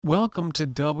Welcome to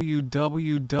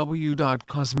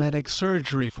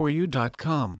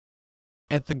www.cosmeticsurgeryforyou.com.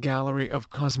 At the Gallery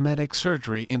of Cosmetic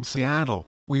Surgery in Seattle,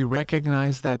 we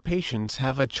recognize that patients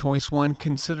have a choice when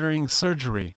considering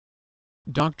surgery.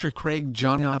 Dr. Craig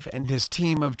Jonoff and his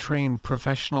team of trained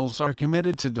professionals are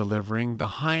committed to delivering the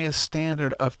highest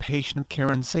standard of patient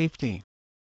care and safety.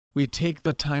 We take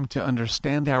the time to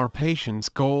understand our patients'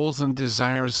 goals and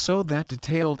desires so that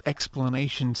detailed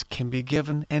explanations can be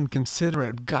given and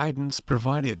considerate guidance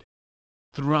provided.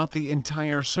 Throughout the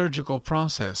entire surgical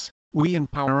process, we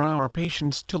empower our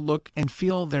patients to look and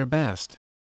feel their best.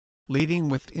 Leading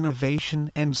with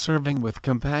innovation and serving with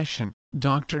compassion,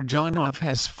 Dr. Jonoff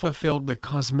has fulfilled the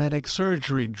cosmetic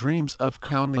surgery dreams of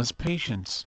countless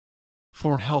patients.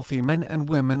 For healthy men and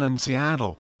women in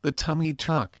Seattle, the tummy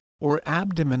tuck, or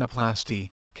abdominoplasty,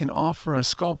 can offer a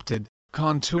sculpted,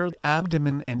 contoured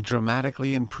abdomen and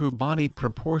dramatically improve body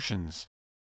proportions.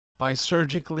 By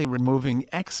surgically removing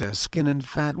excess skin and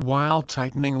fat while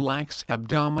tightening lax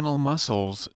abdominal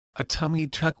muscles, a tummy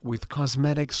tuck with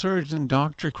cosmetic surgeon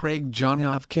Dr. Craig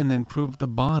Jonoff can improve the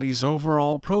body's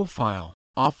overall profile,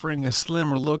 offering a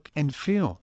slimmer look and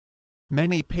feel.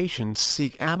 Many patients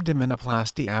seek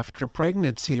abdominoplasty after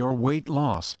pregnancy or weight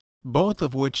loss, both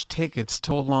of which take its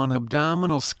toll on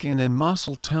abdominal skin and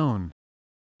muscle tone.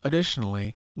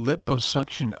 Additionally,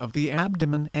 liposuction of the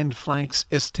abdomen and flanks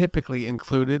is typically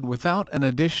included without an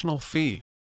additional fee.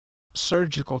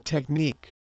 Surgical technique: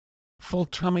 full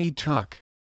tummy tuck.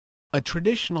 A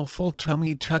traditional full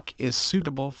tummy tuck is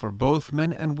suitable for both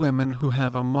men and women who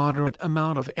have a moderate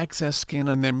amount of excess skin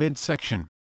in their midsection.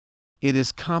 It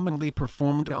is commonly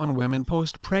performed on women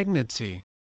post-pregnancy.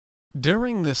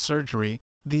 During the surgery,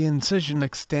 the incision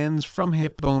extends from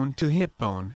hip bone to hip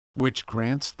bone, which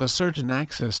grants the surgeon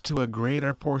access to a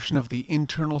greater portion of the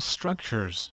internal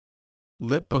structures.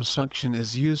 Liposuction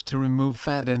is used to remove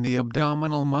fat and the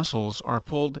abdominal muscles are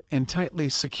pulled and tightly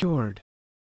secured.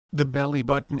 The belly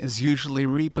button is usually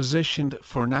repositioned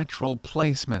for natural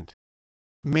placement.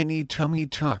 Mini tummy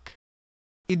tuck.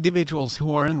 Individuals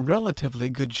who are in relatively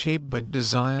good shape but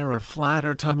desire a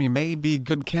flatter tummy may be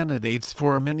good candidates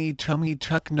for a mini tummy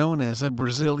tuck known as a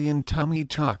Brazilian tummy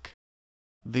tuck.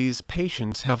 These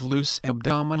patients have loose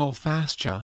abdominal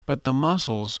fascia, but the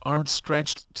muscles aren't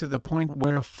stretched to the point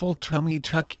where a full tummy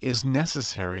tuck is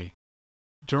necessary.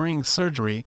 During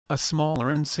surgery, a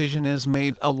smaller incision is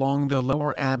made along the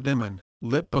lower abdomen,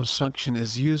 liposuction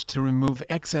is used to remove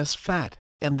excess fat,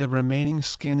 and the remaining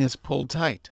skin is pulled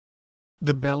tight.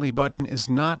 The belly button is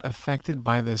not affected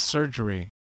by this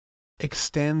surgery.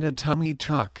 Extended tummy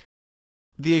tuck.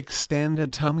 The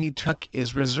extended tummy tuck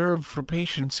is reserved for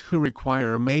patients who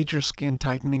require major skin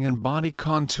tightening and body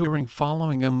contouring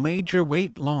following a major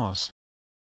weight loss.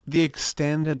 The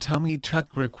extended tummy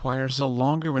tuck requires a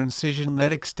longer incision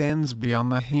that extends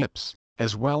beyond the hips,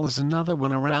 as well as another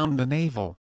one around the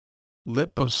navel.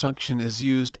 Liposuction is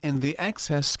used and the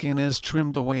excess skin is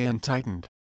trimmed away and tightened.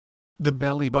 The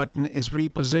belly button is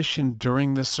repositioned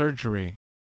during the surgery.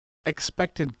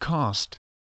 Expected cost.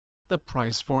 The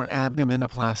price for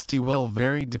abdominoplasty will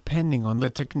vary depending on the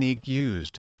technique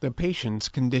used, the patient's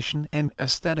condition and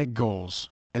aesthetic goals,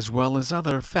 as well as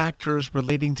other factors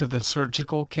relating to the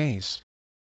surgical case.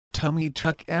 Tummy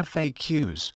tuck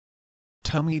FAQs.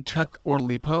 Tummy tuck or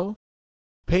lipo?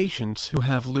 Patients who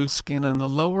have loose skin in the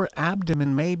lower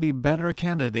abdomen may be better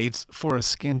candidates for a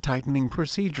skin tightening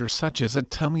procedure such as a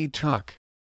tummy tuck.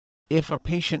 If a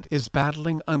patient is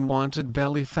battling unwanted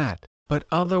belly fat, but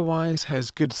otherwise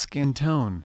has good skin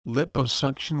tone,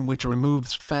 liposuction which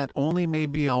removes fat only may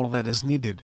be all that is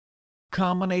needed.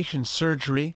 Combination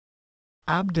surgery.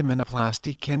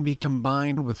 Abdominoplasty can be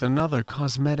combined with another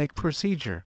cosmetic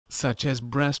procedure, such as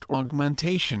breast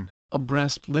augmentation, a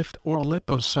breast lift or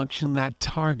liposuction that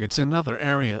targets another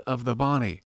area of the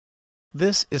body.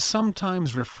 This is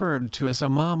sometimes referred to as a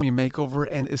mommy makeover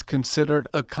and is considered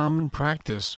a common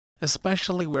practice,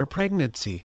 especially where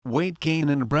pregnancy, weight gain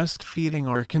and breastfeeding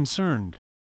are concerned.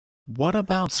 What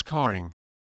about scarring?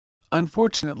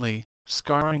 Unfortunately,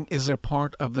 scarring is a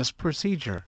part of this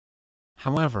procedure.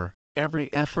 However, every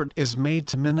effort is made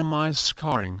to minimize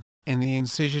scarring, and the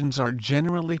incisions are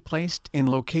generally placed in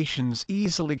locations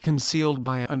easily concealed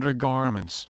by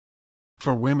undergarments.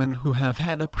 For women who have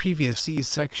had a previous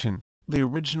C-section, the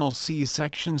original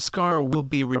C-section scar will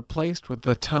be replaced with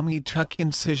the tummy tuck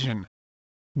incision.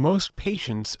 Most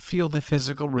patients feel the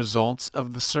physical results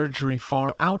of the surgery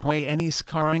far outweigh any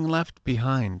scarring left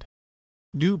behind.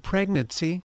 Do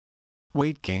pregnancy,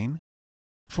 weight gain?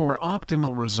 For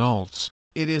optimal results,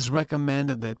 it is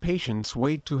recommended that patients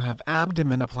wait to have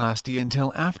abdominoplasty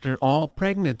until after all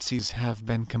pregnancies have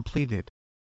been completed.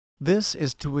 This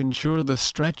is to ensure the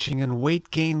stretching and weight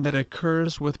gain that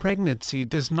occurs with pregnancy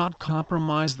does not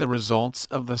compromise the results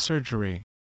of the surgery.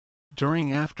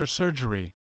 After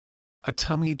surgery, a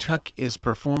tummy tuck is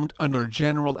performed under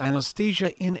general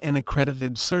anesthesia in an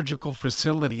accredited surgical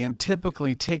facility and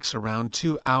typically takes around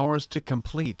 2 hours to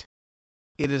complete.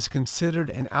 It is considered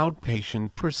an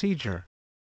outpatient procedure.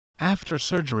 After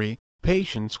surgery,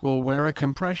 patients will wear a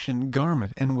compression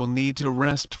garment and will need to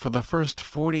rest for the first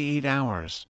 48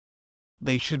 hours.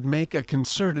 They should make a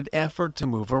concerted effort to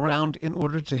move around in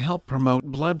order to help promote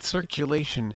blood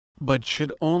circulation, but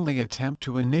should only attempt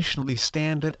to initially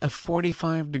stand at a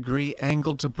 45-degree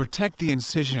angle to protect the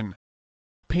incision.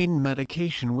 Pain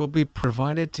medication will be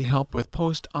provided to help with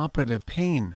post-operative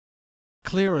pain.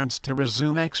 Clearance to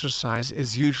resume exercise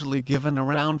is usually given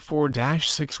around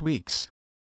 4-6 weeks.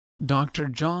 Dr.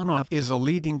 Jonoff is a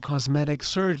leading cosmetic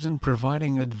surgeon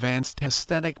providing advanced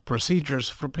aesthetic procedures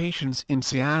for patients in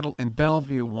Seattle and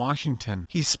Bellevue, Washington.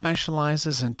 He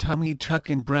specializes in tummy tuck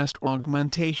and breast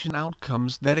augmentation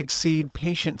outcomes that exceed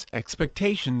patients'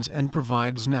 expectations and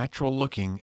provides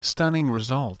natural-looking, stunning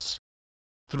results.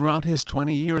 Throughout his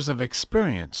 20 years of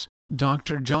experience,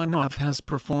 Dr. Jonoff has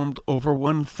performed over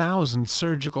 1,000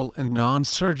 surgical and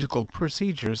non-surgical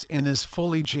procedures in his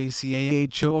fully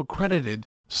JCAHO-accredited,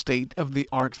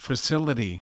 state-of-the-art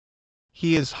facility.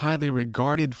 He is highly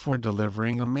regarded for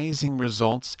delivering amazing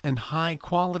results and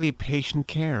high-quality patient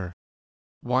care.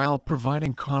 While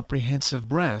providing comprehensive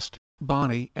breast,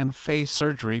 body and face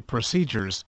surgery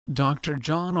procedures, Dr.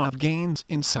 Jonoff gains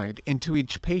insight into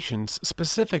each patient's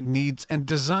specific needs and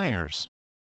desires.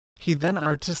 He then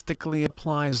artistically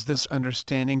applies this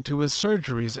understanding to his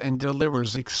surgeries and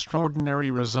delivers extraordinary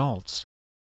results.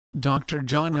 Dr.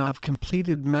 Jonoff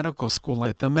completed medical school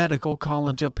at the Medical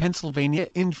College of Pennsylvania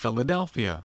in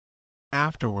Philadelphia.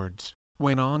 Afterwards,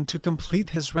 went on to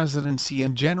complete his residency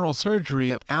in general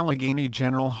surgery at Allegheny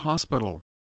General Hospital.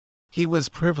 He was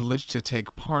privileged to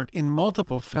take part in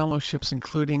multiple fellowships,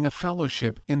 including a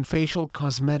fellowship in facial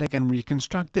cosmetic and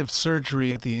reconstructive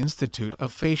surgery at the Institute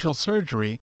of Facial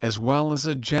Surgery, as well as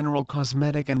a general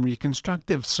cosmetic and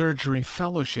reconstructive surgery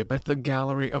fellowship at the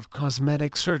Gallery of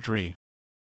Cosmetic Surgery.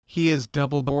 He is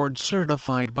double board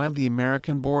certified by the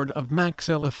American Board of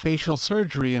Maxillofacial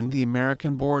Surgery and the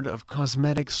American Board of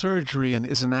Cosmetic Surgery and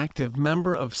is an active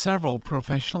member of several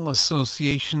professional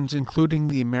associations including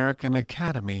the American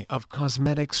Academy of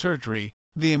Cosmetic Surgery,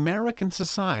 the American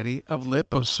Society of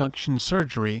Liposuction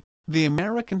Surgery, the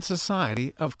American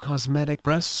Society of Cosmetic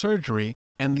Breast Surgery,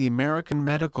 and the American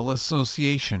Medical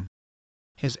Association.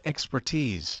 His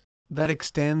expertise, that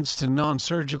extends to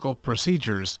non-surgical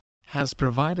procedures, has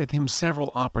provided him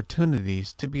several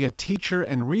opportunities to be a teacher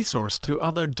and resource to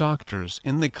other doctors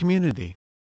in the community.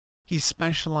 He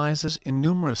specializes in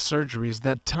numerous surgeries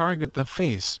that target the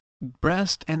face,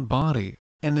 breast and body,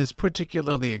 and is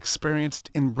particularly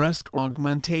experienced in breast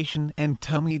augmentation and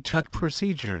tummy tuck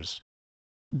procedures.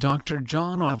 Dr.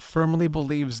 Jonoff firmly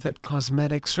believes that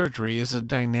cosmetic surgery is a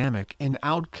dynamic and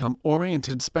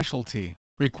outcome-oriented specialty,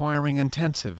 requiring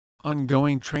intensive,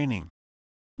 ongoing training.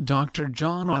 Dr.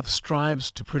 Jonoff strives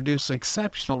to produce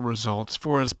exceptional results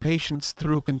for his patients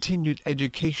through continued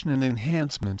education and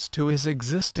enhancements to his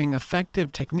existing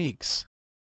effective techniques.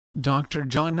 Dr.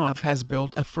 Jonoff has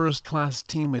built a first-class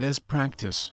team at his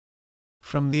practice.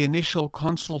 From the initial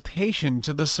consultation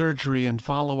to the surgery and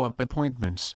follow-up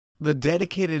appointments, the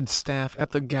dedicated staff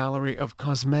at the Gallery of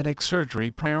Cosmetic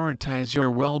Surgery prioritize your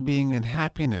well-being and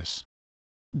happiness.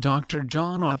 Dr.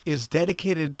 Jonoff is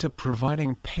dedicated to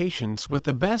providing patients with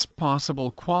the best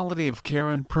possible quality of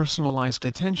care and personalized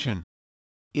attention.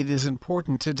 It is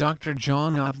important to Dr.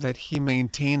 Jonoff that he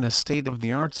maintain a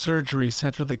state-of-the-art surgery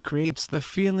center that creates the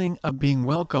feeling of being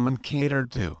welcome and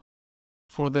catered to.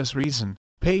 For this reason,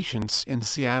 patients in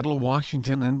Seattle,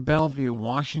 Washington and Bellevue,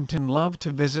 Washington love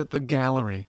to visit the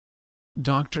gallery.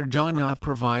 Dr. Jonoff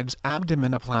provides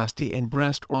abdominoplasty and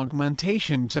breast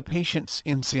augmentation to patients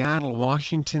in Seattle,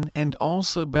 Washington and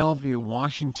also Bellevue,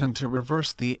 Washington to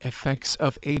reverse the effects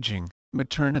of aging,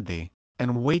 maternity,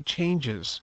 and weight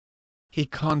changes. He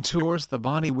contours the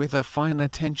body with a fine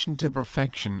attention to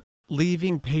perfection,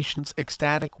 leaving patients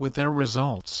ecstatic with their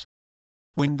results.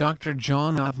 When Dr.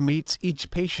 Jonoff meets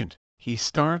each patient, he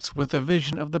starts with a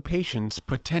vision of the patient's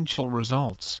potential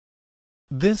results.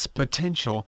 This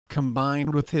potential,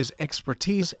 combined with his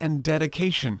expertise and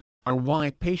dedication, are why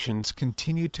patients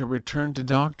continue to return to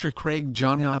Dr. Craig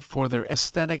Jonoff for their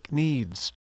aesthetic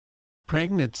needs.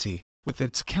 Pregnancy, with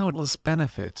its countless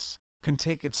benefits, can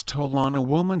take its toll on a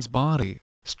woman's body,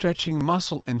 stretching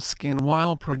muscle and skin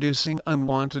while producing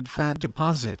unwanted fat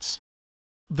deposits.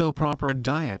 Though proper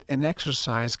diet and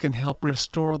exercise can help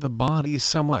restore the body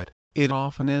somewhat, it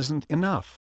often isn't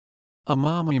enough. A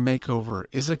mommy makeover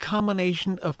is a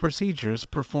combination of procedures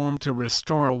performed to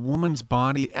restore a woman's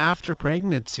body after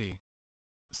pregnancy.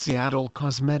 Seattle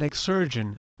cosmetic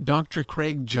surgeon, Dr.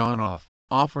 Craig Jonoff,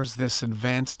 offers this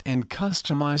advanced and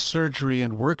customized surgery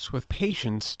and works with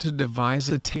patients to devise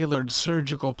a tailored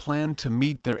surgical plan to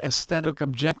meet their aesthetic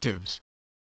objectives.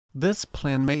 This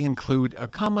plan may include a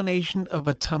combination of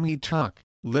a tummy tuck,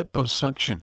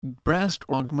 liposuction, breast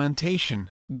augmentation,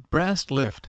 breast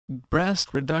lift,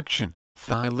 breast reduction,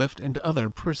 thigh lift and other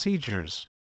procedures.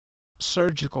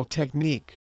 Surgical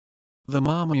technique. The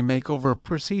mommy makeover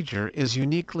procedure is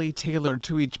uniquely tailored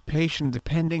to each patient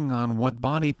depending on what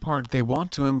body part they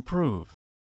want to improve.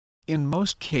 In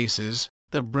most cases,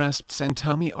 the breasts and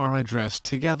tummy are addressed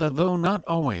together, though not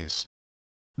always.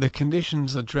 The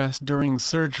conditions addressed during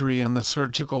surgery and the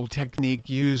surgical technique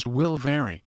used will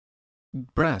vary.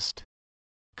 Breast.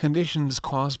 Conditions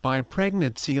caused by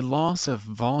pregnancy, loss of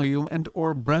volume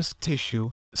and/or breast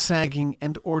tissue, sagging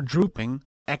and/or drooping,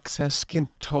 excess skin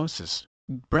ptosis,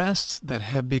 breasts that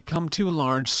have become too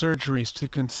large, surgeries to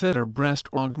consider breast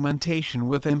augmentation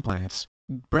with implants,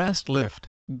 breast lift,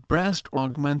 breast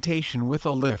augmentation with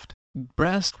a lift,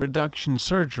 breast reduction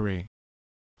surgery.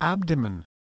 Abdomen.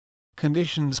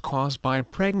 Conditions caused by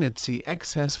pregnancy,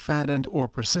 excess fat and/or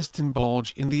persistent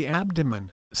bulge in the abdomen,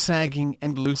 sagging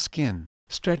and loose skin,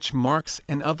 stretch marks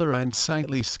and other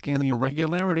unsightly skin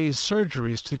irregularities,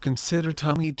 surgeries to consider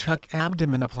tummy tuck,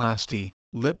 abdominoplasty,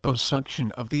 liposuction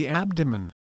of the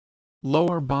abdomen.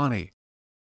 Lower body.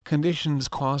 Conditions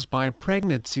caused by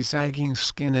pregnancy, sagging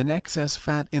skin and excess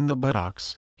fat in the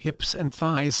buttocks, hips and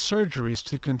thighs, surgeries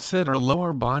to consider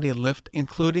lower body lift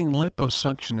including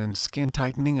liposuction and skin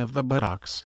tightening of the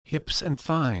buttocks, hips and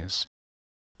thighs.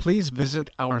 Please visit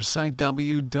our site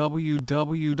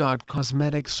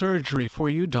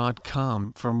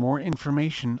www.cosmeticsurgeryforyou.com for more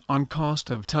information on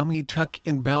cost of tummy tuck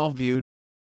in Bellevue.